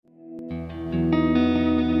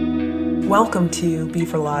Welcome to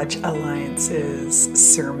Beaver Lodge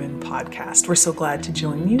Alliance's sermon podcast. We're so glad to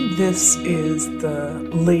join you. This is the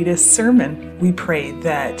latest sermon. We pray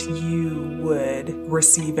that you would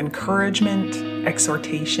receive encouragement,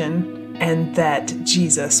 exhortation, and that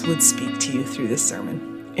Jesus would speak to you through this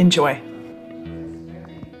sermon. Enjoy.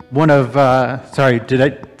 Did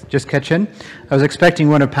I just catch in? I was expecting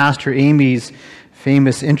one of Pastor Amy's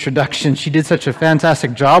famous introductions. She did such a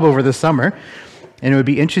fantastic job over the summer. And it would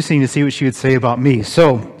be interesting to see what she would say about me.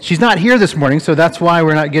 So she's not here this morning, so that's why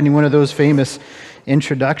we're not getting one of those famous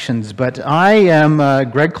introductions. But I am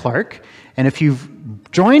Greg Clark, and if you've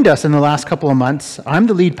joined us in the last couple of months, I'm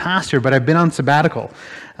the lead pastor, but I've been on sabbatical.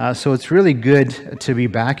 So it's really good to be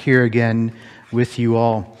back here again with you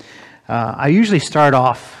all. I usually start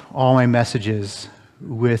off all my messages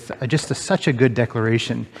with such a good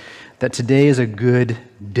declaration that today is a good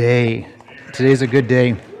day. Today is a good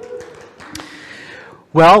day.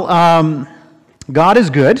 Well, God is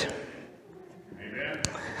good. Amen.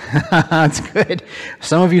 That's good.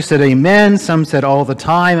 Some of you said amen, some said all the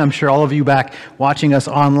time. I'm sure all of you back watching us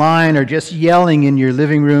online are just yelling in your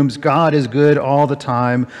living rooms, God is good all the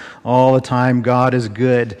time, God is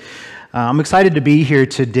good. I'm excited to be here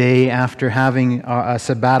today after having a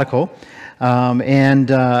sabbatical. I've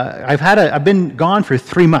been gone for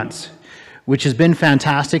 3 months, which has been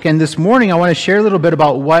fantastic. And this morning I want to share a little bit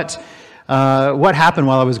about what happened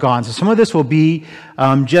while I was gone. So some of this will be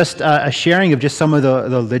just a sharing of just some of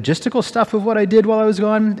the logistical stuff of what I did while I was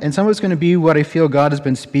gone, and some of it's going to be what I feel God has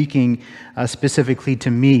been speaking specifically to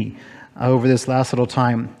me over this last little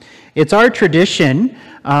time. It's our tradition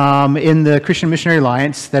in the Christian Missionary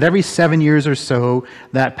Alliance that every 7 years or so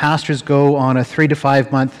that pastors go on a 3 to 5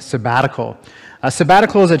 month sabbatical. A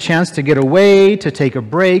sabbatical is a chance to get away, to take a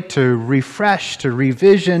break, to refresh, to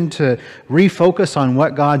revision, to refocus on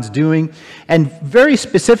what God's doing. And very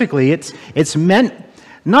specifically, it's meant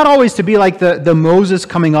not always to be like the Moses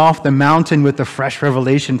coming off the mountain with the fresh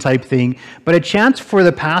revelation type thing, but a chance for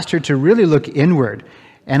the pastor to really look inward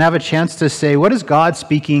and have a chance to say, what is God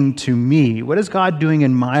speaking to me? What is God doing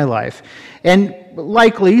in my life? And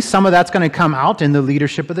likely some of that's going to come out in the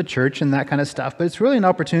leadership of the church and that kind of stuff, but it's really an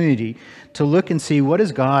opportunity to look and see, what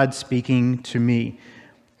is God speaking to me?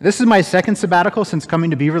 This is my second sabbatical since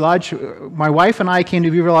coming to Beaver Lodge. My wife and I came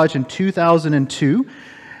to Beaver Lodge in 2002,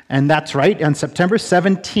 and that's right, on September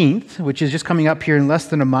 17th, which is just coming up here in less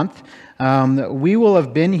than a month, we will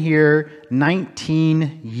have been here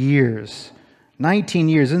 19 years. 19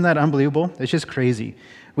 years, isn't that unbelievable? It's just crazy.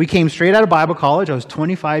 We came straight out of Bible college. I was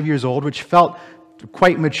 25 years old, which felt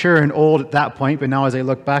quite mature and old at that point, but now as I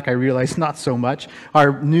look back, I realize not so much.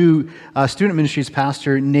 Our new student ministries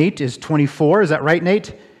pastor, Nate, is 24. Is that right,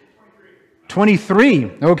 Nate?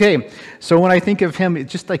 23. Okay. So when I think of him,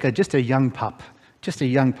 it's just like a young pup. Just a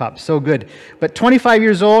young pup. So good. But 25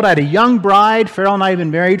 years old, I had a young bride. Farrell and I had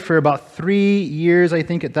been married for about 3 years, I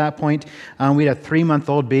think, at that point. We had a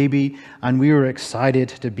 3-month-old baby, and we were excited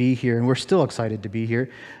to be here, and we're still excited to be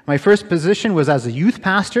here. My first position was as a youth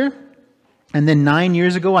pastor, and then 9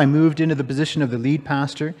 years ago, I moved into the position of the lead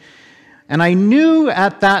pastor. And I knew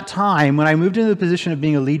at that time, when I moved into the position of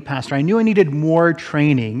being a lead pastor, I knew I needed more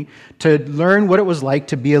training to learn what it was like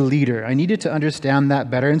to be a leader. I needed to understand that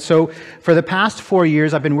better. And so for the past 4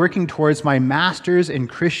 years, I've been working towards my master's in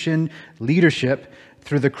Christian leadership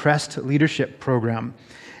through the Crest Leadership Program.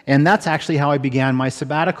 And that's actually how I began my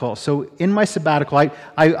sabbatical. So in my sabbatical,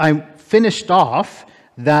 I finished off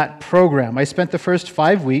that program. I spent the first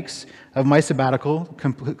 5 weeks of my sabbatical,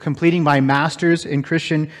 completing my master's in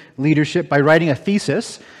Christian leadership by writing a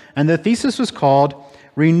thesis, and the thesis was called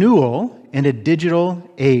Renewal in a Digital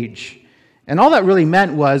Age. And all that really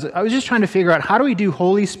meant was, I was just trying to figure out, how do we do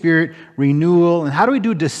Holy Spirit renewal, and how do we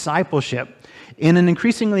do discipleship in an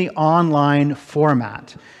increasingly online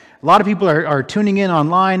format? A lot of people are tuning in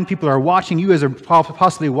online. People are watching. You guys are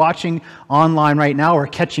possibly watching online right now or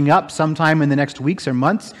catching up sometime in the next weeks or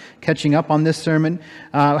months, catching up on this sermon.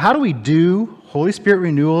 How do we do Holy Spirit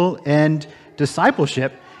renewal and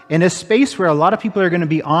discipleship in a space where a lot of people are going to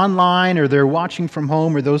be online or they're watching from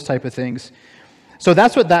home or those type of things? So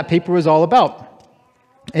that's what that paper was all about.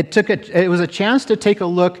 It was a chance to take a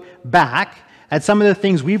look back at some of the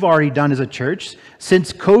things we've already done as a church.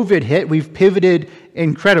 Since COVID hit, we've pivoted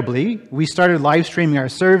incredibly. We started live streaming our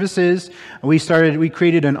services. We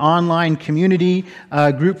created an online community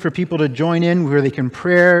group for people to join in where they can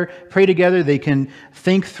pray together. They can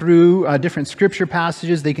think through different scripture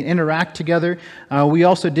passages. They can interact together. We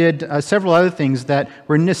also did several other things that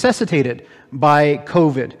were necessitated by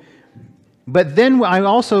COVID. But then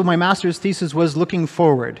my master's thesis was looking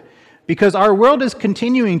forward. because our world is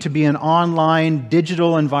continuing to be an online,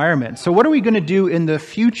 digital environment. So what are we going to do in the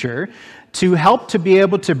future to help to be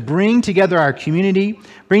able to bring together our community,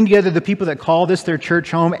 bring together the people that call this their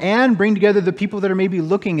church home, and bring together the people that are maybe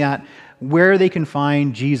looking at where they can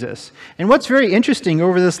find Jesus? And what's very interesting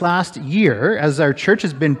over this last year, as our church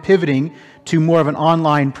has been pivoting to more of an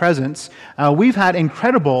online presence, we've had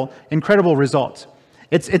incredible results.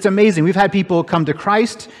 It's amazing. We've had people come to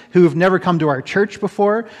Christ who've never come to our church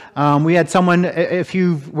before. We had someone, if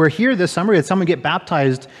you were here this summer, we had someone get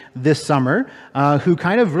baptized this summer who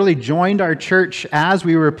kind of really joined our church as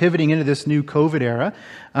we were pivoting into this new COVID era.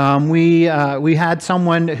 We had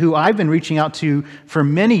someone who I've been reaching out to for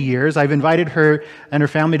many years. I've invited her and her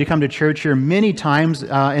family to come to church here many times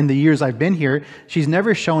in the years I've been here. She's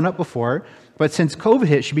never shown up before. But since COVID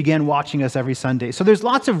hit, she began watching us every Sunday. So there's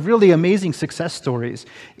lots of really amazing success stories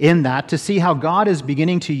in that to see how God is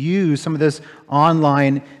beginning to use some of this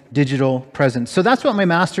online digital presence. So that's what my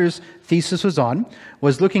master's thesis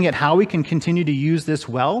was looking at how we can continue to use this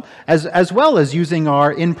well as using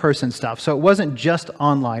our in-person stuff. So it wasn't just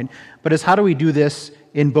online, but it's how do we do this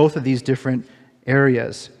in both of these different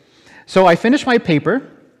areas. So I finished my paper.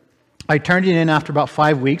 I turned it in after about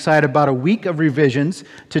 5 weeks. I had about a week of revisions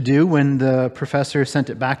to do when the professor sent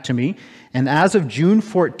it back to me. And as of June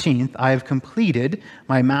 14th, I have completed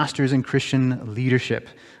my master's in Christian leadership,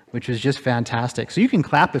 which is just fantastic. So you can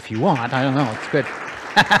clap if you want. I don't know. It's good.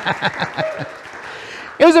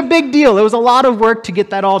 It was a big deal. It was a lot of work to get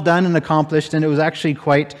that all done and accomplished, and it was actually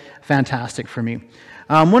quite fantastic for me.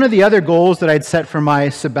 One of the other goals that I'd set for my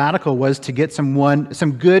sabbatical was to get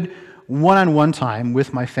some good one-on-one time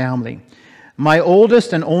with my family. My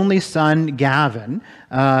oldest and only son, Gavin,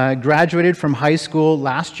 graduated from high school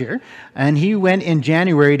last year, and he went in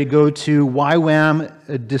January to go to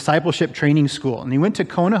YWAM Discipleship Training School. And he went to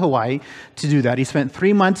Kona, Hawaii to do that. He spent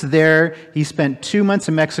 3 months there. He spent 2 months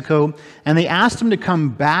in Mexico, and they asked him to come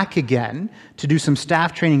back again to do some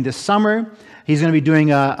staff training this summer. He's going to be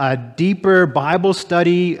doing a deeper Bible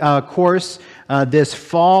study course this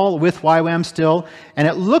fall with YWAM still, and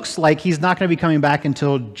it looks like he's not going to be coming back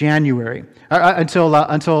until January, until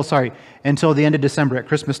the end of December at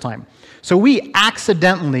Christmas time. So we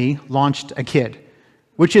accidentally launched a kid,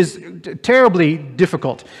 which is terribly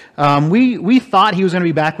difficult. We thought he was going to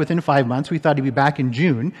be back within 5 months. We thought he'd be back in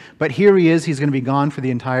June, but here he is. He's going to be gone for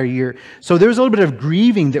the entire year. So there's a little bit of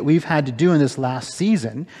grieving that we've had to do in this last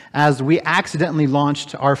season as we accidentally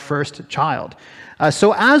launched our first child.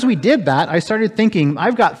 So as we did that, I started thinking,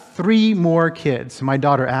 I've got 3 more kids. My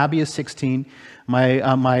daughter Abby is 16.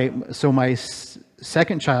 My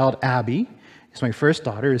second child, Abby, is my first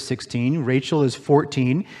daughter, is 16. Rachel is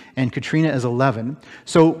 14, and Katrina is 11.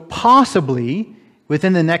 So possibly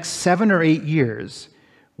within the next 7 or 8 years,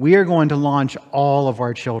 we are going to launch all of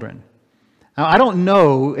our children. Now, I don't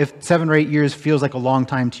know if 7 or 8 years feels like a long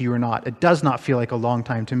time to you or not. It does not feel like a long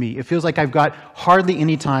time to me. It feels like I've got hardly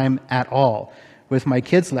any time at all with my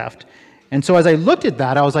kids left. And so as I looked at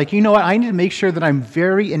that, I was like, you know what? I need to make sure that I'm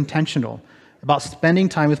very intentional about spending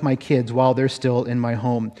time with my kids while they're still in my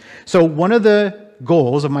home. So one of the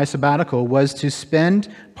goals of my sabbatical was to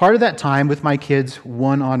spend part of that time with my kids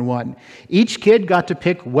one-on-one. Each kid got to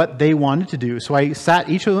pick what they wanted to do. So I sat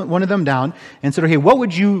each one of them down and said, okay, what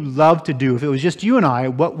would you love to do? If it was just you and I,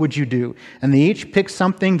 what would you do? And they each picked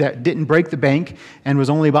something that didn't break the bank and was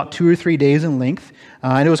only about 2 or 3 days in length.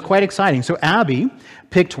 And it was quite exciting. So Abby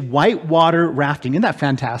picked whitewater rafting. Isn't that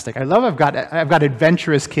fantastic? I love I've got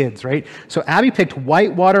adventurous kids, right? So Abby picked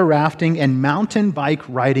whitewater rafting and mountain bike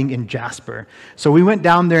riding in Jasper. So we went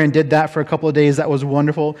down there and did that for a couple of days. That was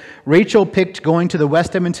wonderful. Rachel picked going to the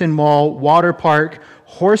West Edmonton Mall water park,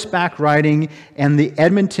 horseback riding, and the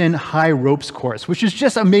Edmonton High Ropes course, which is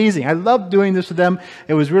just amazing. I love doing this with them.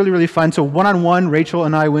 It was really, really fun. So one-on-one, Rachel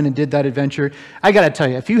and I went and did that adventure. I got to tell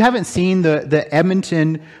you, if you haven't seen the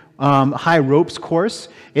Edmonton High Ropes course,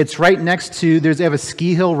 it's right next to, they have a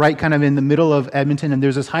ski hill right kind of in the middle of Edmonton, and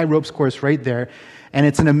there's this High Ropes course right there. And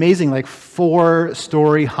it's an amazing,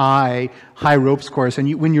 4-story high ropes course.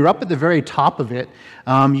 And when you're up at the very top of it,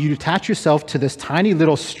 you attach yourself to this tiny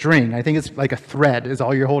little string. I think it's like a thread is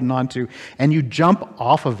all you're holding on to. And you jump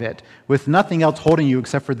off of it with nothing else holding you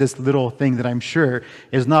except for this little thing that I'm sure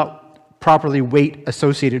is not properly weight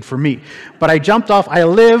associated for me. But I jumped off, I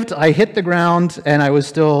lived, I hit the ground, and I was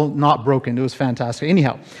still not broken. It was fantastic.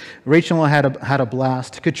 Anyhow, Rachel and I had a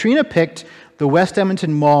blast. Katrina picked the West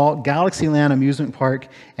Edmonton Mall, Galaxyland amusement park,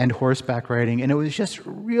 and horseback riding. And it was just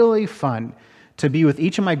really fun to be with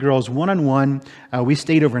each of my girls one-on-one. We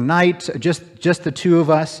stayed overnight, just the two of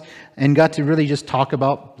us, and got to really just talk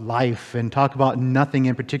about life and talk about nothing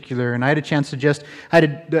in particular. And I had a chance to I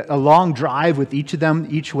had a long drive with each of them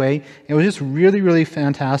each way. It was just really, really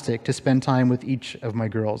fantastic to spend time with each of my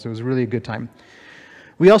girls. It was really a good time.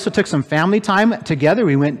 We also took some family time together.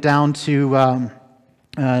 We went down to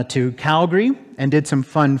Calgary and did some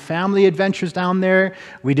fun family adventures down there.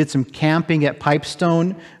 We did some camping at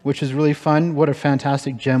Pipestone, which was really fun. What a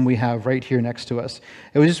fantastic gem we have right here next to us.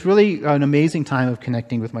 It was just really an amazing time of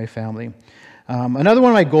connecting with my family. Another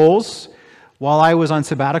one of my goals while I was on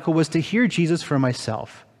sabbatical was to hear Jesus for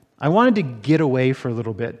myself. I wanted to get away for a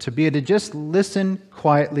little bit, to be able to just listen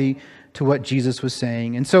quietly to what Jesus was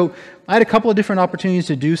saying. And so I had a couple of different opportunities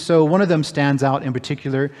to do so. One of them stands out in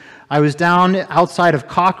particular. I was down outside of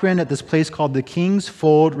Cochrane at this place called the King's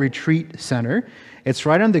Fold Retreat Center. It's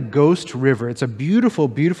right on the Ghost River. It's a beautiful,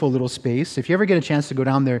 beautiful little space. If you ever get a chance to go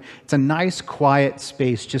down there, it's a nice, quiet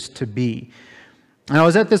space just to be. And I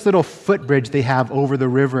was at this little footbridge they have over the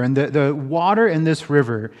river, and the water in this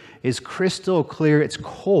river is crystal clear. It's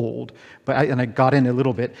cold, and I got in a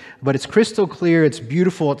little bit, but it's crystal clear, it's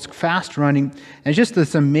beautiful, it's fast running, and it's just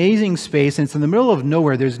this amazing space, and it's in the middle of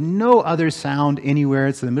nowhere. There's no other sound anywhere.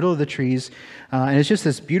 It's in the middle of the trees, and it's just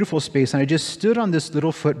this beautiful space, and I just stood on this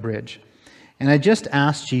little footbridge, and I just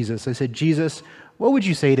asked Jesus. I said, Jesus, what would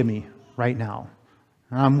you say to me right now?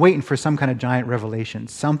 And I'm waiting for some kind of giant revelation,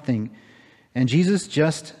 something. And Jesus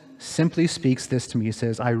just simply speaks this to me. He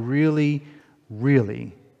says, I really,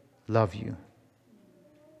 really love you.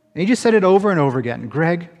 And he just said it over and over again.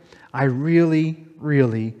 Greg, I really,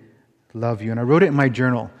 really love you. And I wrote it in my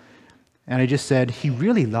journal. And I just said, he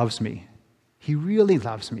really loves me. He really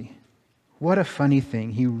loves me. What a funny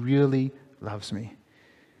thing. He really loves me.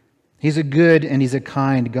 He's a good and he's a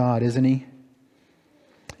kind God, isn't he?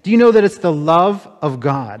 Do you know that it's the love of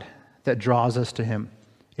God that draws us to him?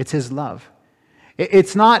 It's his love.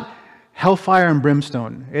 It's not hellfire and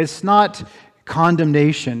brimstone. It's not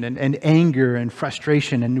condemnation and anger and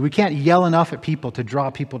frustration. And we can't yell enough at people to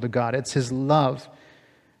draw people to God. It's his love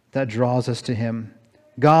that draws us to him.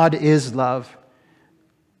 God is love.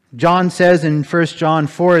 John says in 1 John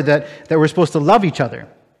 4 that we're supposed to love each other.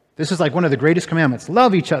 This is like one of the greatest commandments.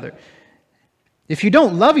 Love each other. If you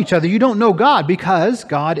don't love each other, you don't know God, because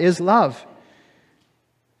God is love.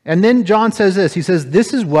 And then John says this. He says,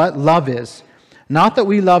 this is what love is. Not that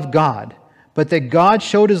we love God, but that God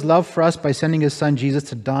showed his love for us by sending his son Jesus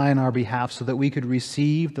to die on our behalf so that we could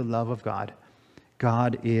receive the love of God.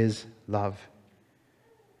 God is love.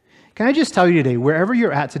 Can I just tell you today, wherever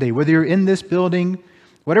you're at today, whether you're in this building,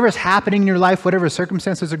 whatever is happening in your life, whatever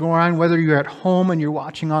circumstances are going on, whether you're at home and you're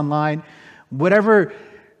watching online, whatever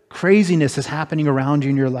craziness is happening around you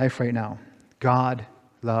in your life right now, God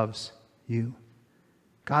loves you.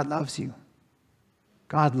 God loves you.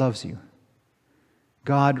 God loves you.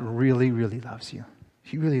 God really, really loves you.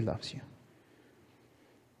 He really loves you.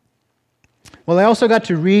 Well, I also got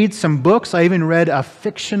to read some books. I even read a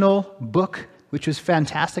fictional book, which was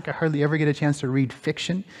fantastic. I hardly ever get a chance to read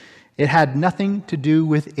fiction. It had nothing to do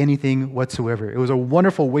with anything whatsoever. It was a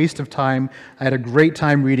wonderful waste of time. I had a great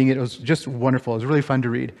time reading it. It was just wonderful. It was really fun to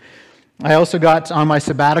read. I also got on my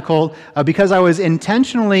sabbatical, because I was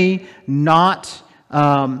intentionally not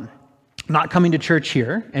coming to church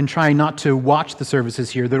here and trying not to watch the services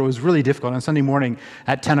here, that it was really difficult. On Sunday morning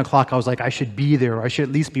at 10 o'clock, I was like, I should be there, or I should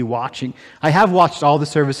at least be watching. I have watched all the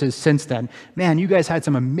services since then. Man, you guys had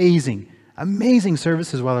some amazing, amazing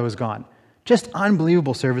services while I was gone. Just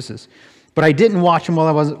unbelievable services. But I didn't watch them while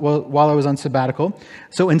I was on sabbatical.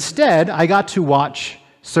 So instead, I got to watch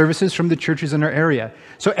services from the churches in our area.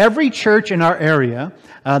 So every church in our area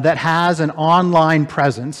that has an online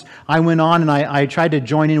presence, I went on and I tried to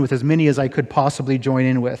join in with as many as I could possibly join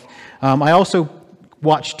in with. I also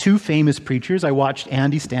watched two famous preachers. I watched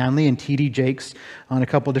Andy Stanley and T.D. Jakes on a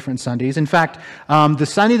couple different Sundays. In fact, the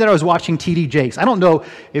Sunday that I was watching T.D. Jakes, I don't know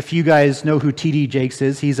if you guys know who T.D. Jakes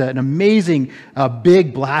is. He's an amazing,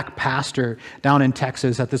 big black pastor down in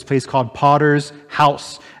Texas at this place called Potter's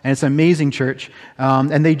House. And it's an amazing church.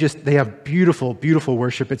 And they have beautiful, beautiful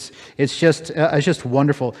worship. It's just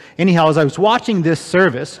wonderful. Anyhow, as I was watching this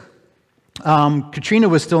service, Katrina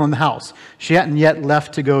was still in the house. She hadn't yet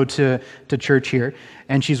left to go to church here.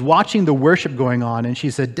 And she's watching the worship going on. And she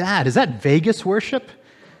said, Dad, is that Vegas worship?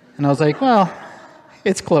 And I was like, well,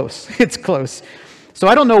 it's close. It's close. So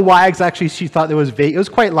I don't know why exactly she thought it was Vegas. It was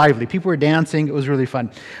quite lively. People were dancing. It was really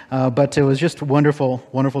fun. But it was just wonderful,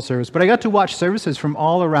 wonderful service. But I got to watch services from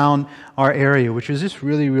all around our area, which was just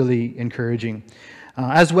really, really encouraging.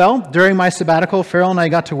 As well, during my sabbatical, Farrell and I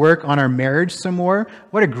got to work on our marriage some more.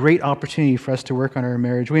 What a great opportunity for us to work on our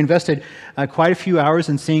marriage. We invested quite a few hours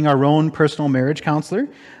in seeing our own personal marriage counselor,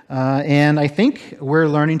 and I think we're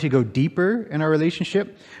learning to go deeper in our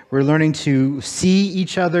relationship. We're learning to see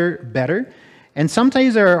each other better, and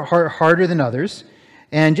sometimes they're harder than others.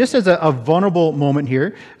 And just as a vulnerable moment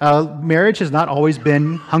here, marriage has not always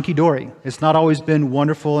been hunky-dory. It's not always been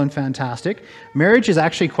wonderful and fantastic. Marriage is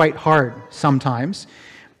actually quite hard sometimes.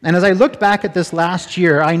 And as I looked back at this last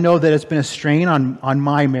year, I know that it's been a strain on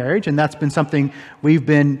my marriage, and that's been something we've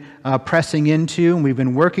been pressing into and we've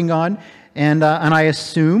been working on. And I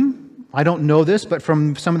assume, I don't know this, but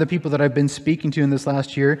from some of the people that I've been speaking to in this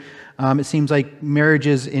last year, it seems like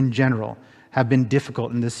marriages in general have been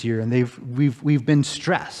difficult in this year, and we've been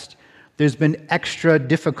stressed. There's been extra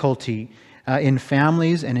difficulty in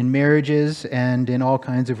families and in marriages and in all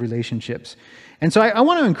kinds of relationships. And so I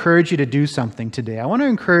want to encourage you to do something today. I want to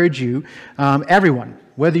encourage you, everyone,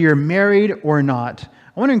 whether you're married or not,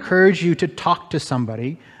 I want to encourage you to talk to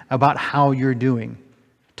somebody about how you're doing.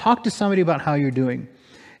 Talk to somebody about how you're doing.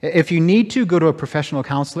 If you need to, go to a professional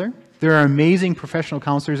counselor. There are amazing professional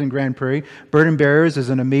counselors in Grand Prairie. Burden Bearers is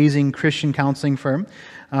an amazing Christian counseling firm.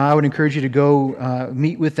 I would encourage you to go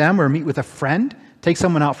meet with them or meet with a friend. Take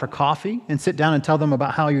someone out for coffee and sit down and tell them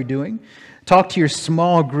about how you're doing. Talk to your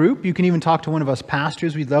small group. You can even talk to one of us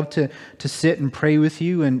pastors. We'd love to sit and pray with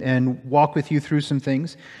you and walk with you through some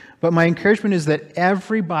things. But my encouragement is that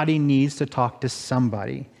everybody needs to talk to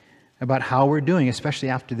somebody about how we're doing, especially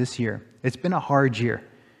after this year. It's been a hard year,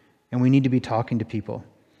 and we need to be talking to people.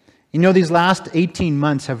 You know, these last 18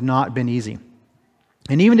 months have not been easy.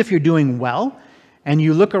 And even if you're doing well, and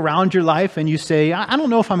you look around your life and you say, I don't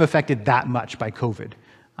know if I'm affected that much by COVID.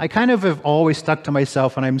 I kind of have always stuck to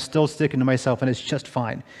myself, and I'm still sticking to myself, and it's just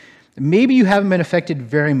fine. Maybe you haven't been affected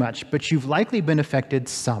very much, but you've likely been affected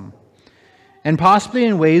some. And possibly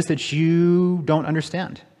in ways that you don't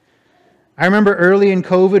understand. I remember early in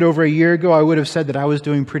COVID, over a year ago, I would have said that I was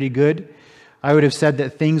doing pretty good. I would have said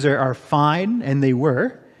that things are fine, and they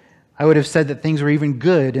were. I would have said that things were even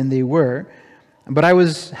good, and they were. But I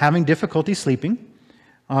was having difficulty sleeping.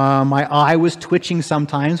 My eye was twitching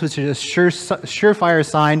sometimes, which is a surefire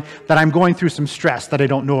sign that I'm going through some stress that I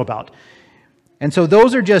don't know about. And so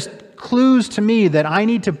those are just clues to me that I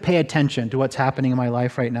need to pay attention to what's happening in my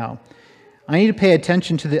life right now. I need to pay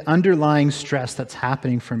attention to the underlying stress that's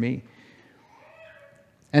happening for me.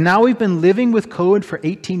 And now we've been living with COVID for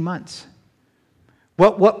 18 months.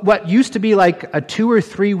 What used to be like a 2 or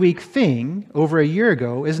 3 week thing over a year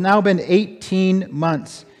ago has now been 18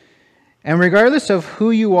 months. And regardless of who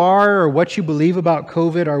you are or what you believe about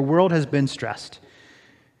COVID, our world has been stressed.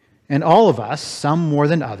 And all of us, some more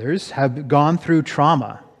than others, have gone through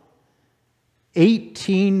trauma.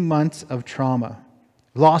 18 months of trauma.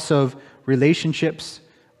 Loss of relationships,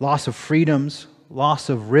 loss of freedoms, loss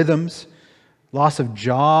of rhythms, loss of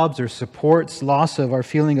jobs or supports, loss of our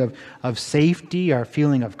feeling of safety, our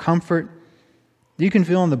feeling of comfort. You can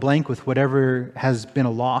fill in the blank with whatever has been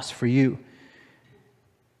a loss for you.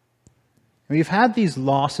 We've had these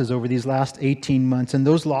losses over these last 18 months, and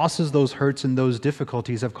those losses, those hurts, and those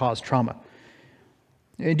difficulties have caused trauma.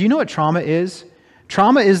 Do you know what trauma is?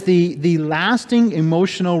 Trauma is the lasting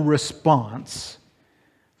emotional response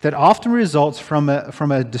that often results from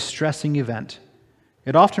a distressing event.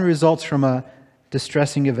 It often results from a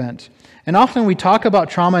distressing event. And often we talk about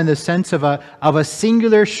trauma in the sense of a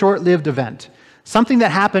singular short-lived event, something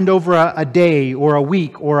that happened over a day or a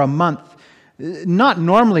week or a month. Not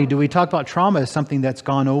normally do we talk about trauma as something that's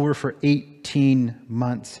gone over for 18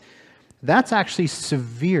 months. That's actually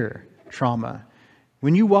severe trauma.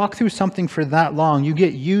 When you walk through something for that long, you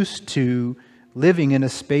get used to living in a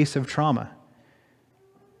space of trauma.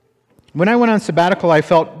 When I went on sabbatical, I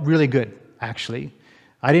felt really good, actually.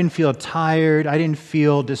 I didn't feel tired. I didn't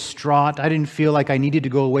feel distraught. I didn't feel like I needed to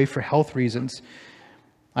go away for health reasons.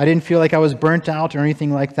 I didn't feel like I was burnt out or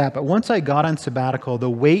anything like that. But once I got on sabbatical, the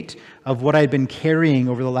weight of what I'd been carrying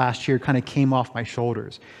over the last year kind of came off my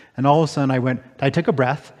shoulders. And all of a sudden I took a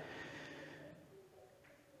breath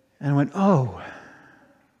and I went, oh,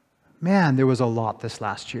 man, there was a lot this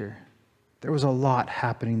last year. There was a lot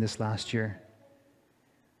happening this last year.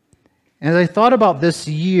 And as I thought about this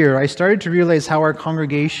year, I started to realize how our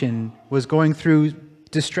congregation was going through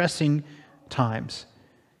distressing times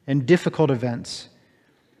and difficult events,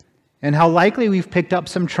 and how likely we've picked up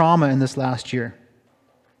some trauma in this last year.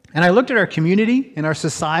 And I looked at our community and our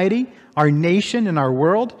society, our nation and our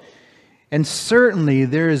world, and certainly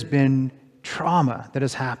there has been trauma that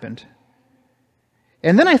has happened.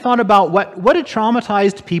 And then I thought about what do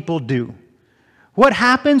traumatized people do? What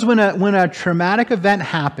happens when a traumatic event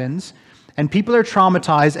happens and people are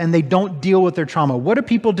traumatized and they don't deal with their trauma? What do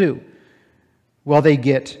people do? Well, they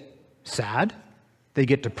get sad, they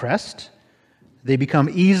get depressed, they become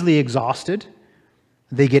easily exhausted,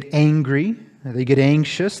 they get angry, they get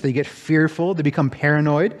anxious, they get fearful, they become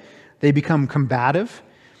paranoid, they become combative.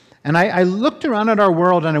 And I looked around at our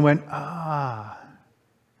world and I went,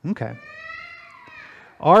 okay.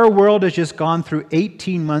 Our world has just gone through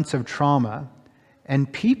 18 months of trauma,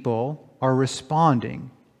 and people are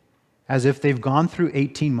responding as if they've gone through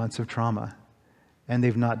 18 months of trauma and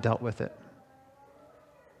they've not dealt with it.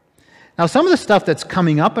 Now, some of the stuff that's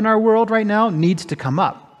coming up in our world right now needs to come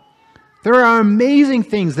up. There are amazing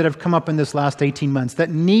things that have come up in this last 18 months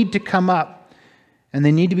that need to come up, and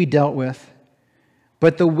they need to be dealt with.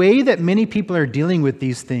 But the way that many people are dealing with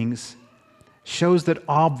these things shows that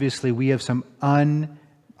obviously we have some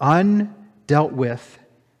undealt with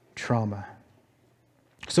trauma.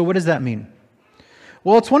 So what does that mean?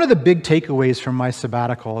 Well, it's one of the big takeaways from my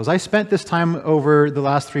sabbatical. As I spent this time over the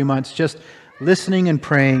last 3 months just listening and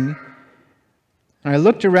praying, and I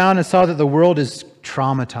looked around and saw that the world is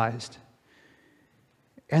traumatized.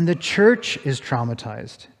 And the church is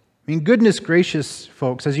traumatized. I mean, goodness gracious,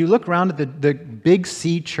 folks, as you look around at the Big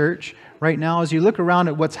C church right now, as you look around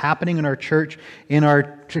at what's happening in our church, in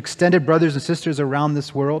our extended brothers and sisters around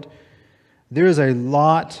this world, there is a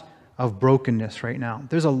lot of brokenness right now.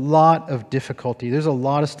 There's a lot of difficulty. There's a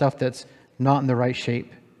lot of stuff that's not in the right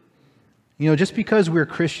shape. You know, just because we're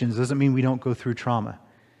Christians doesn't mean we don't go through trauma.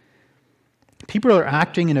 People are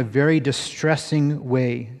acting in a very distressing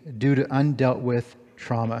way due to undealt with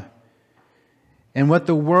trauma. And what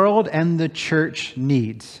the world and the church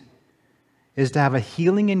needs is to have a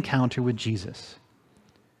healing encounter with Jesus.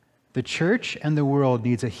 The church and the world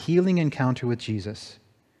needs a healing encounter with Jesus.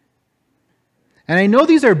 And I know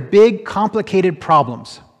these are big, complicated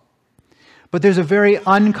problems, but there's a very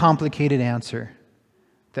uncomplicated answer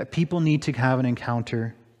that people need to have an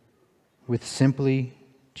encounter with simply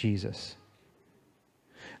Jesus.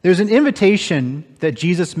 There's an invitation that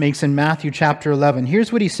Jesus makes in Matthew chapter 11.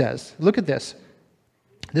 Here's what he says. Look at this.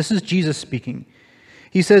 This is Jesus speaking.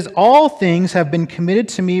 He says, "All things have been committed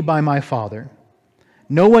to me by my Father.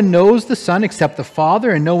 No one knows the Son except the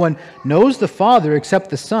Father, and no one knows the Father except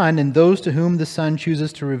the Son, and those to whom the Son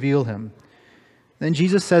chooses to reveal him." Then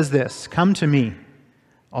Jesus says this, "Come to me,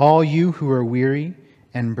 all you who are weary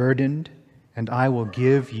and burdened, and I will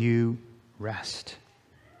give you rest."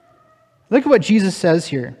 Look at what Jesus says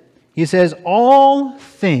here. He says, "All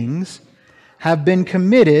things have been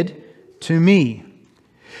committed to me."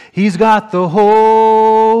 He's got the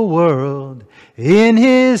whole world in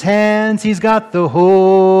his hands. He's got the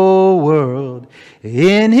whole world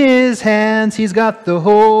in his hands. He's got the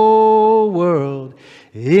whole world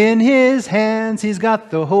in his hands. He's got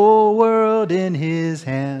the whole world in his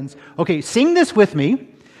hands. Okay, sing this with me.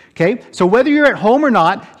 Okay, so whether you're at home or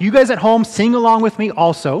not, you guys at home sing along with me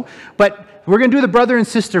also. But we're going to do the brother and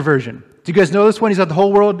sister version. Do you guys know this one? He's got the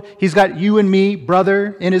whole world. He's got you and me,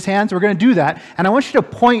 brother, in his hands. We're going to do that. And I want you to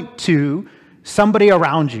point to somebody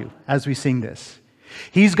around you as we sing this.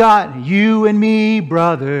 He's got you and me,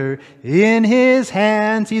 brother, in his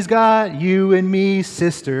hands. He's got you and me,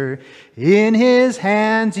 sister, in his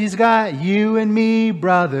hands. He's got you and me,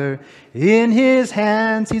 brother, in his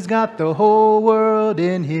hands. He's got the whole world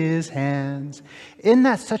in his hands. Isn't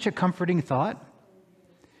that such a comforting thought?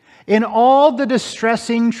 In all the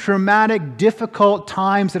distressing, traumatic, difficult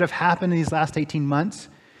times that have happened in these last 18 months,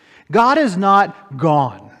 God is not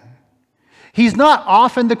gone. He's not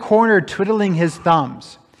off in the corner twiddling his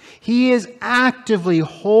thumbs. He is actively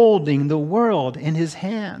holding the world in his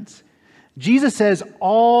hands. Jesus says,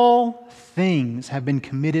 "All things have been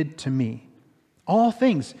committed to me." All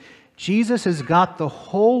things. Jesus has got the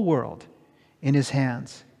whole world in his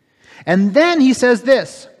hands. And then he says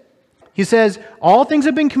this. He says, "All things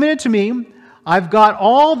have been committed to me. I've got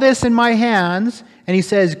all this in my hands." And he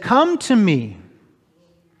says, "Come to me.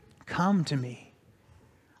 Come to me,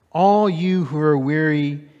 all you who are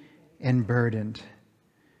weary and burdened,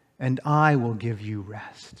 and I will give you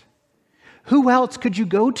rest." Who else could you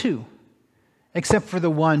go to except for the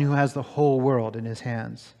one who has the whole world in his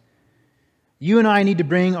hands? You and I need to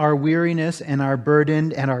bring our weariness and our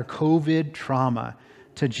burden and our COVID trauma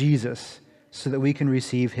to Jesus so that we can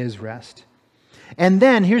receive his rest. And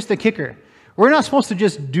then, here's the kicker. We're not supposed to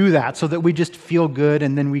just do that so that we just feel good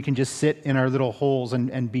and then we can just sit in our little holes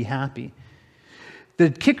and be happy. The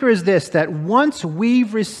kicker is this, that once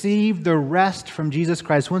we've received the rest from Jesus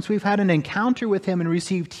Christ, once we've had an encounter with him and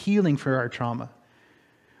received healing for our trauma,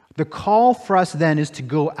 the call for us then is to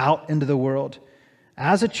go out into the world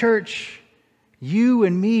as a church, You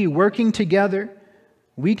and me working together,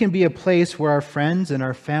 we can be a place where our friends and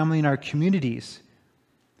our family and our communities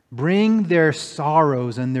bring their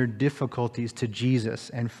sorrows and their difficulties to Jesus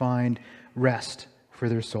and find rest for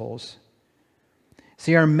their souls.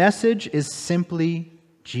 See, our message is simply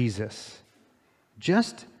Jesus.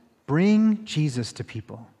 Just bring Jesus to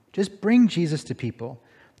people. Just bring Jesus to people.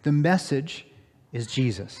 The message is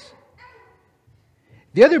Jesus.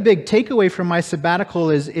 The other big takeaway from my sabbatical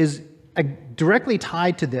is directly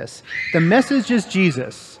tied to this. The message is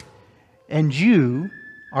Jesus, and you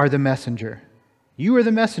are the messenger. You are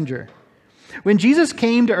the messenger. When Jesus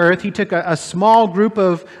came to earth, he took a small group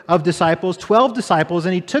of disciples, 12 disciples,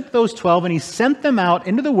 and he took those 12 and he sent them out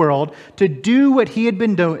into the world to do what he had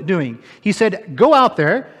been doing. He said, go out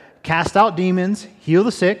there, cast out demons, heal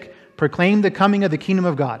the sick, proclaim the coming of the kingdom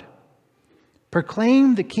of God.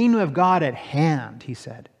 Proclaim the kingdom of God at hand, he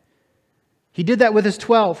said. He did that with his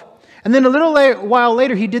 12. And then a little while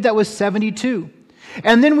later, he did that with 72.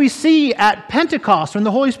 And then we see at Pentecost, when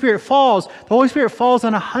the Holy Spirit falls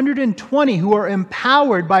on 120 who are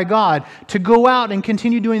empowered by God to go out and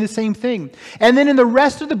continue doing the same thing. And then in the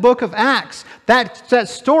rest of the book of Acts, that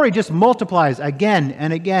story just multiplies again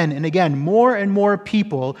and again and again. More and more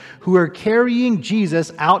people who are carrying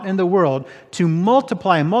Jesus out in the world to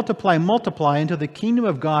multiply and multiply and multiply until the kingdom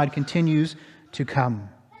of God continues to come.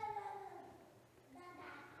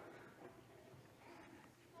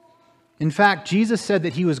 In fact, Jesus said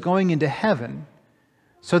that he was going into heaven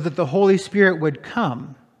so that the Holy Spirit would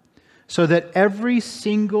come, so that every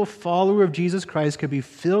single follower of Jesus Christ could be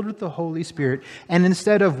filled with the Holy Spirit. And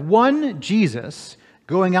instead of one Jesus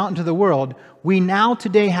going out into the world, we now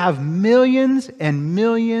today have millions and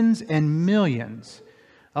millions and millions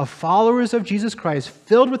of followers of Jesus Christ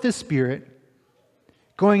filled with His Spirit,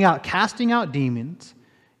 going out, casting out demons,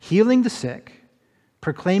 healing the sick,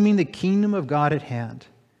 proclaiming the kingdom of God at hand.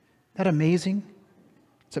 Isn't that amazing?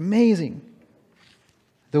 It's amazing.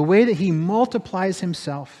 The way that He multiplies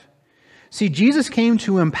Himself. See, Jesus came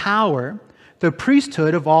to empower the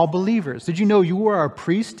priesthood of all believers. Did you know you are a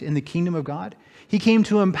priest in the kingdom of God? He came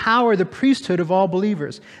to empower the priesthood of all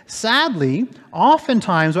believers. Sadly,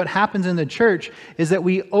 oftentimes what happens in the church is that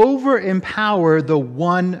we over-empower the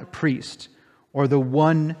one priest or the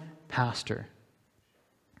one pastor.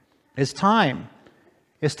 It's time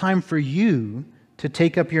for you to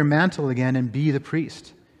take up your mantle again and be the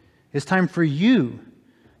priest. It's time for you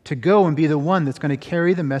to go and be the one that's going to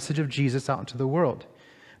carry the message of Jesus out into the world.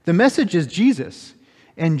 The message is Jesus,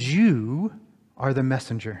 and you are the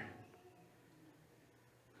messenger.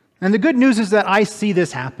 And the good news is that I see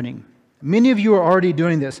this happening. Many of you are already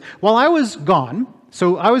doing this. While I was gone,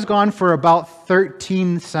 so I was gone for about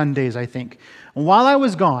 13 Sundays, I think. And while I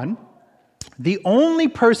was gone, the only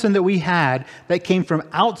person that we had that came from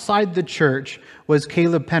outside the church was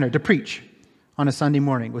Caleb Penner to preach on a Sunday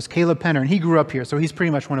morning. It was Caleb Penner, and he grew up here, so he's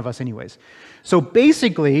pretty much one of us anyways. So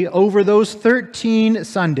basically, over those 13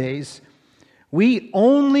 Sundays, we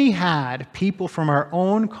only had people from our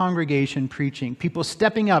own congregation preaching, people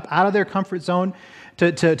stepping up out of their comfort zone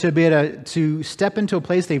to be able to step into a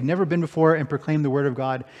place they've never been before and proclaim the Word of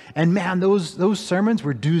God. And man, those sermons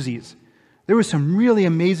were doozies. There were some really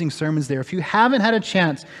amazing sermons there. If you haven't had a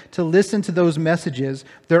chance to listen to those messages,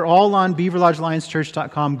 they're all on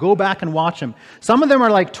BeaverLodgeAllianceChurch.com. Go back and watch them. Some of them are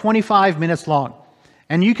like 25 minutes long.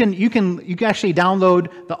 And you can actually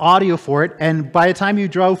download the audio for it. And by the time you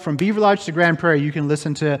drove from Beaver Lodge to Grand Prairie, you can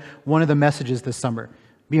listen to one of the messages this summer.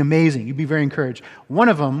 It'd be amazing. You'd be very encouraged. One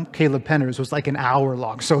of them, Caleb Penner's, was like an hour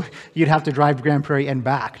long. So you'd have to drive to Grand Prairie and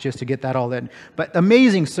back just to get that all in. But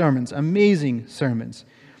amazing sermons, amazing sermons.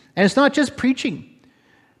 And it's not just preaching,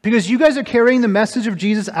 because you guys are carrying the message of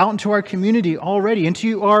Jesus out into our community already,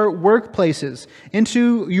 into our workplaces,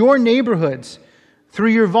 into your neighborhoods, through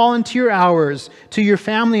your volunteer hours, to your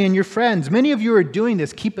family and your friends. Many of you are doing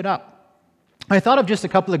this. Keep it up. I thought of just a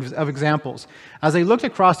couple of examples. As I looked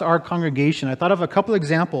across our congregation, I thought of a couple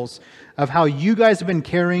examples of how you guys have been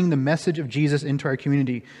carrying the message of Jesus into our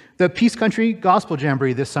community. The Peace Country Gospel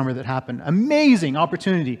Jamboree this summer that happened. Amazing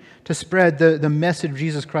opportunity to spread the message of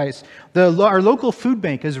Jesus Christ. Our local food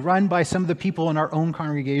bank is run by some of the people in our own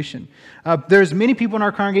congregation. There's many people in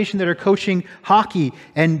our congregation that are coaching hockey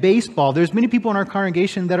and baseball. There's many people in our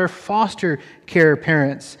congregation that are foster care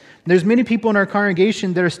parents. There's many people in our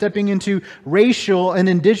congregation that are stepping into racial and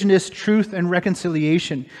indigenous truth and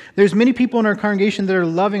reconciliation. There's many people in our congregation that are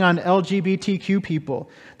loving on LGBTQ people.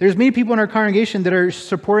 There's many people in our congregation that are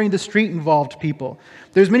supporting the street-involved people.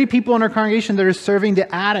 There's many people in our congregation that are serving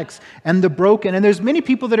the addicts and the broken. And there's many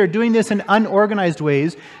people that are doing this in unorganized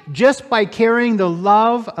ways just by carrying the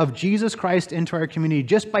love of Jesus Christ into our community,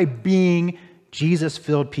 just by being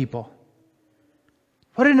Jesus-filled people.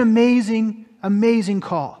 What an amazing, amazing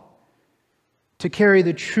call to carry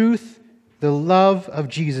the truth, the love of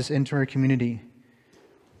Jesus into our community.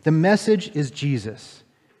 The message is Jesus,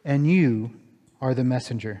 and you are the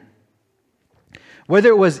messenger. Whether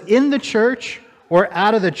it was in the church or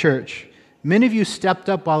out of the church, many of you stepped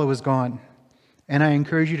up while it was gone, and I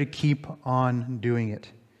encourage you to keep on doing it.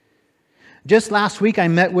 Just last week, I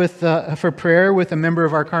met for prayer with a member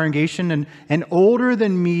of our congregation, an older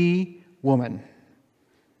than me woman.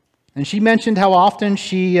 And she mentioned how often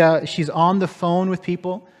she's on the phone with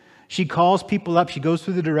people. She calls people up. She goes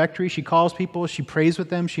through the directory. She calls people. She prays with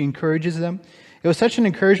them. She encourages them. It was such an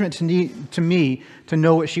encouragement to me to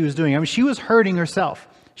know what she was doing. I mean, she was hurting herself.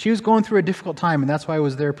 She was going through a difficult time, and that's why I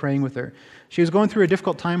was there praying with her. She was going through a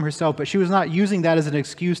difficult time herself, but she was not using that as an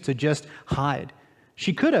excuse to just hide.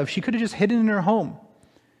 She could have just hidden in her home.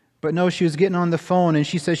 But no, she was getting on the phone, and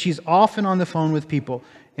she says she's often on the phone with people,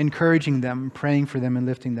 encouraging them, praying for them, and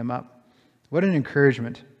lifting them up. What an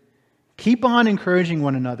encouragement. Keep on encouraging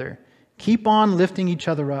one another. Keep on lifting each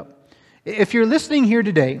other up. If you're listening here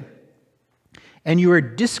today, and you are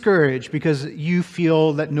discouraged because you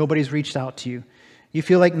feel that nobody's reached out to you, you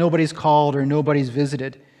feel like nobody's called or nobody's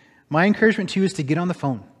visited, my encouragement to you is to get on the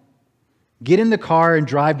phone. Get in the car and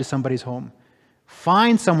drive to somebody's home.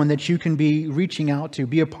 Find someone that you can be reaching out to.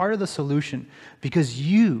 Be a part of the solution because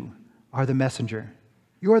you are the messenger.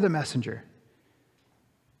 You're the messenger.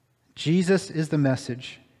 Jesus is the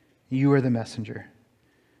message. You are the messenger.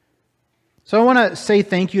 So I want to say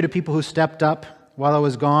thank you to people who stepped up while I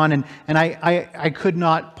was gone, and I could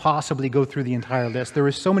not possibly go through the entire list. There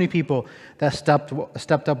were so many people that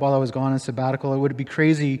stepped up while I was gone on sabbatical. It would be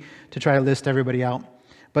crazy to try to list everybody out.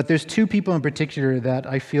 But there's two people in particular that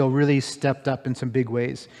I feel really stepped up in some big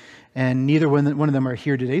ways. And neither one of them are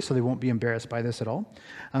here today, so they won't be embarrassed by this at all.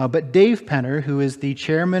 But Dave Penner, who is the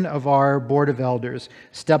chairman of our board of elders,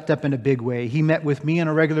 stepped up in a big way. He met with me on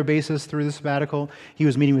a regular basis through the sabbatical. He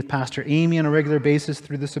was meeting with Pastor Amy on a regular basis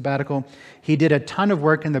through the sabbatical. He did a ton of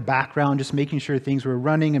work in the background, just making sure things were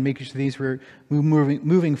running and making sure things were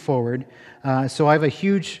moving forward. So I have a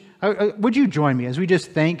huge... would you join me as we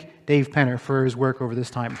just thank Dave Penner for his work over this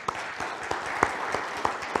time?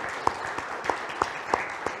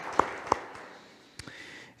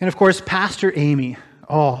 And of course, Pastor Amy,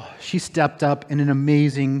 she stepped up in an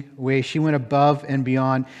amazing way. She went above and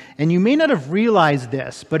beyond. And you may not have realized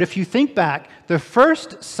this, but if you think back, the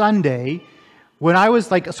first Sunday when I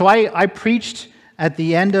was I preached at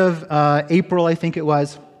the end of April, I think it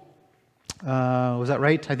was. Was that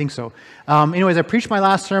right? I think so. Anyways, I preached my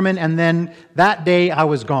last sermon, and then that day I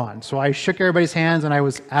was gone. So I shook everybody's hands, and I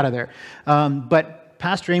was out of there. But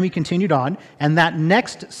Pastor Amy continued on, and that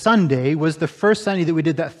next Sunday was the first Sunday that we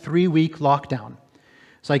did that 3-week lockdown.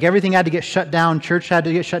 So everything had to get shut down, church had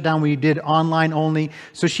to get shut down, we did online only.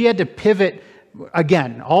 So she had to pivot,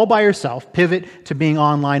 again, all by herself, pivot to being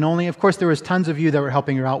online only. Of course, there was tons of you that were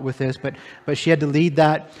helping her out with this, but she had to lead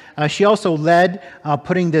that. She also led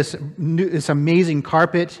putting this amazing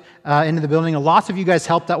carpet into the building. Lots of you guys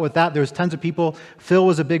helped out with that. There was tons of people. Phil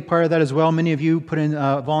was a big part of that as well. Many of you put in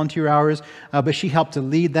volunteer hours, but she helped to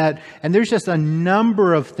lead that. And there's just a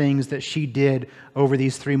number of things that she did over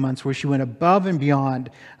these 3 months where she went above and beyond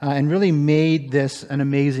and really made this an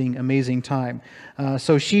amazing, amazing time.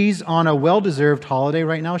 So she's on a well-deserved holiday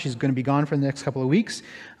right now. She's going to be gone for the next couple of weeks.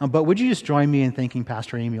 But would you just join me in thanking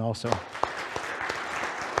Pastor Amy also?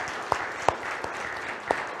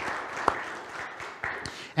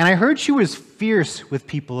 And I heard she was fierce with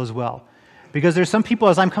people as well. Because there's some people,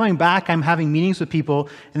 as I'm coming back, I'm having meetings with people,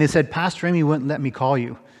 and they said, Pastor Amy wouldn't let me call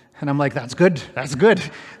you. And I'm like, that's good.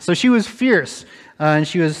 So she was fierce, and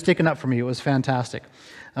she was sticking up for me. It was fantastic.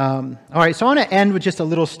 All right, so I want to end with just a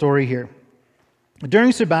little story here.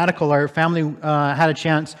 During sabbatical, our family had a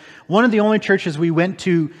chance. One of the only churches we went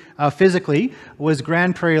to physically was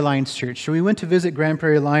Grand Prairie Alliance Church. So we went to visit Grand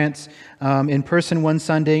Prairie Alliance in person one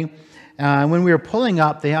Sunday. When we were pulling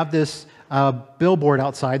up, they have this billboard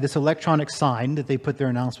outside, this electronic sign that they put their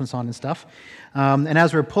announcements on and stuff. And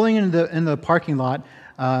as we're pulling in the parking lot,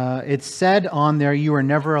 it said on there, "You are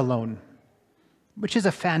never alone," which is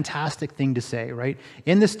a fantastic thing to say, right?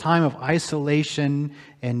 In this time of isolation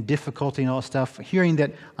and difficulty and all stuff, hearing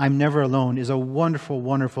that I'm never alone is a wonderful,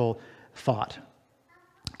 wonderful thought.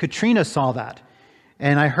 Katrina saw that,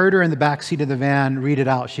 and I heard her in the back seat of the van read it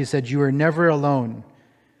out. She said, "You are never alone."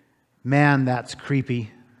 Man, that's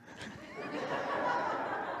creepy.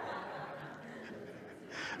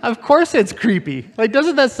 Of course it's creepy.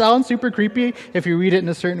 Doesn't that sound super creepy if you read it in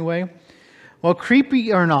a certain way? Well,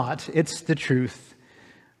 creepy or not, it's the truth.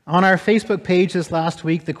 On our Facebook page this last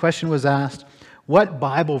week, the question was asked, what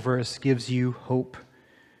Bible verse gives you hope?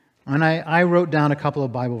 And I wrote down a couple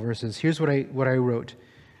of Bible verses. Here's what I wrote.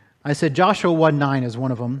 I said, Joshua 1:9 is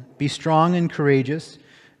one of them. Be strong and courageous.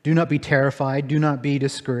 Do not be terrified. Do not be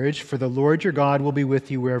discouraged, for the Lord your God will be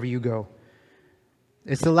with you wherever you go.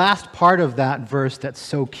 It's the last part of that verse that's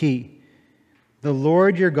so key. The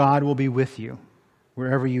Lord your God will be with you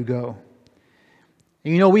wherever you go.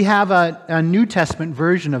 And we have a New Testament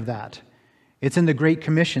version of that. It's in the Great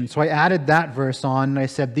Commission. So I added that verse on, and I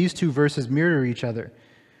said these two verses mirror each other.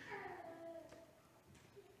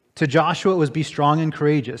 To Joshua it was, be strong and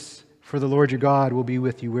courageous, for the Lord your God will be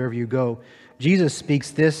with you wherever you go. Jesus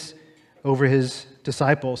speaks this over his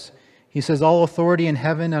disciples. He says, all authority in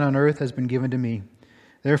heaven and on earth has been given to me.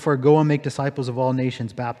 Therefore go and make disciples of all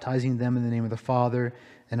nations, baptizing them in the name of the Father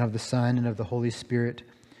and of the Son and of the Holy Spirit,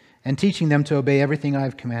 and teaching them to obey everything I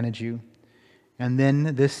have commanded you. And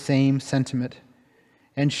then this same sentiment,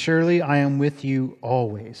 and surely I am with you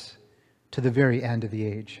always, to the very end of the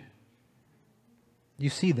age. You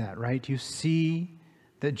see that, right? You see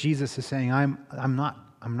that Jesus is saying, I'm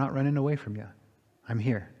not running away from you. I'm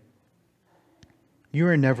here. You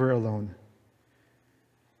are never alone.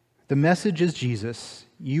 The message is Jesus.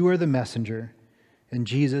 You are the messenger, and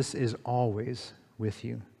Jesus is always with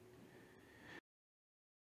you.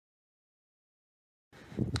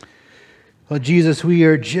 Well, Jesus, we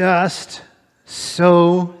are just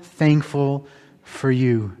so thankful for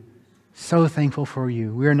you. So thankful for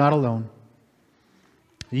you. We are not alone.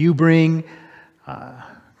 You bring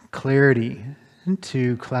clarity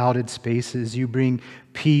to clouded spaces. You bring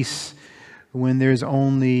peace when there's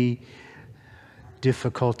only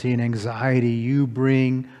difficulty and anxiety. You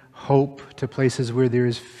bring hope to places where there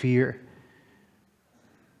is fear.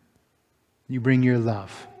 You bring your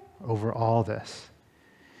love over all this.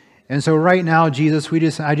 And so right now, Jesus,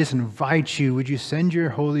 I just invite you, would you send your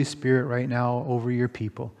Holy Spirit right now over your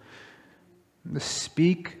people?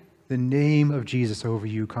 Speak the name of Jesus over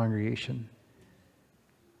you, congregation.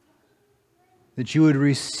 That you would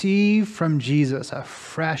receive from Jesus a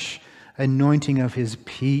fresh anointing of his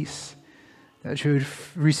peace. That you would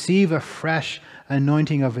receive a fresh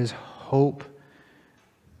anointing of his hope.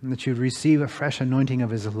 And that you would receive a fresh anointing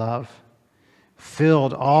of his love.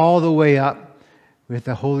 Filled all the way up with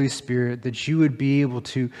the Holy Spirit. That you would be able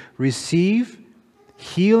to receive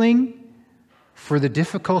healing for the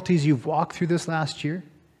difficulties you've walked through this last year.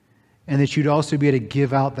 And that you'd also be able to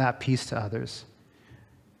give out that peace to others.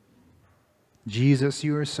 Jesus,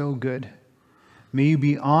 you are so good. May you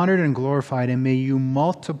be honored and glorified, and may you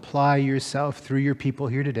multiply yourself through your people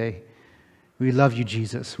here today. We love you,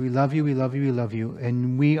 Jesus. We love you, we love you, we love you.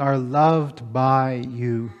 And we are loved by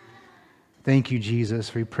you. Thank you,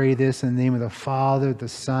 Jesus. We pray this in the name of the Father, the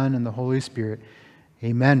Son, and the Holy Spirit.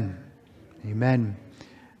 Amen. Amen.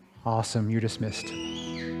 Awesome. You're dismissed.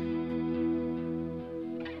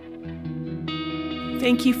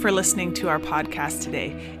 Thank you for listening to our podcast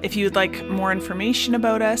today. If you would like more information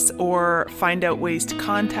about us or find out ways to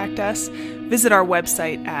contact us, visit our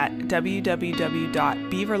website at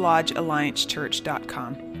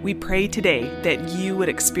www.beaverlodgealliancechurch.com. We pray today that you would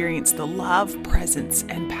experience the love, presence,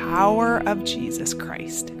 and power of Jesus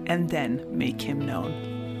Christ and then make him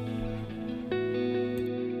known.